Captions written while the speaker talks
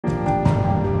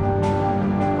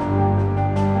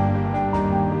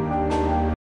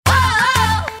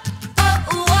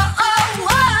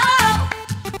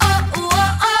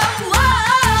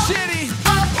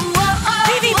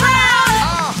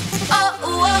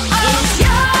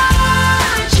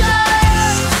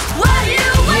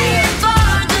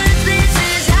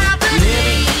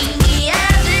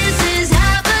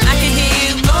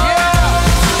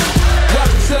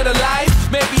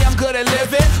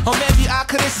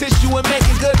assist you in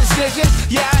making good decisions.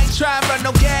 Yeah, I ain't trying to run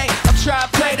no game, I'm trying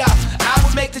to play tough. I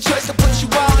would make the choice to put you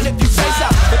on if you say so.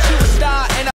 But you a star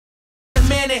and a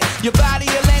minute. Your body,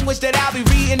 a language that I'll be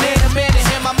reading in a minute.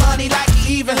 And my money like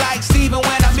even like Steven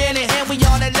when I'm in it. And we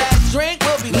on that last drink,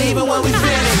 we'll be leaving when we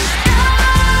finish.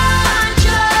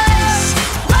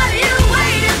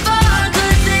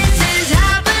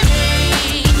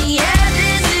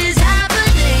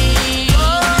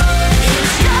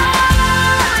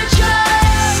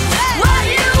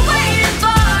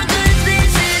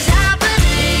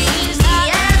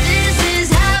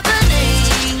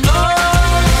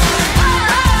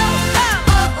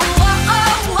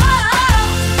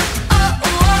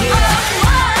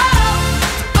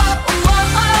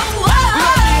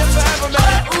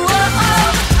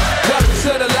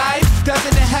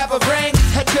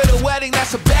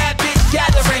 That's a bad bitch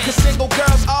gathering, cause single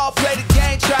girls all play the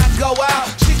game, try and go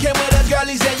out. She came with her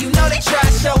girlies and you know they try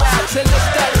to show out. Till it's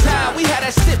that time, we had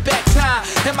that sit back time.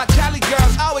 And my Cali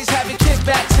girls always having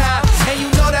kickback time. And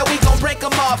you know that we gon' break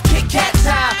them off, Kit Kat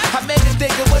time. I made her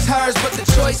think it was hers, but the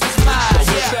choice was mine.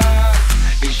 So what's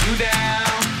up? Is you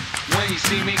down? When you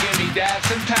see me, give me that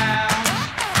some pounds.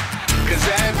 Cause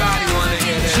everybody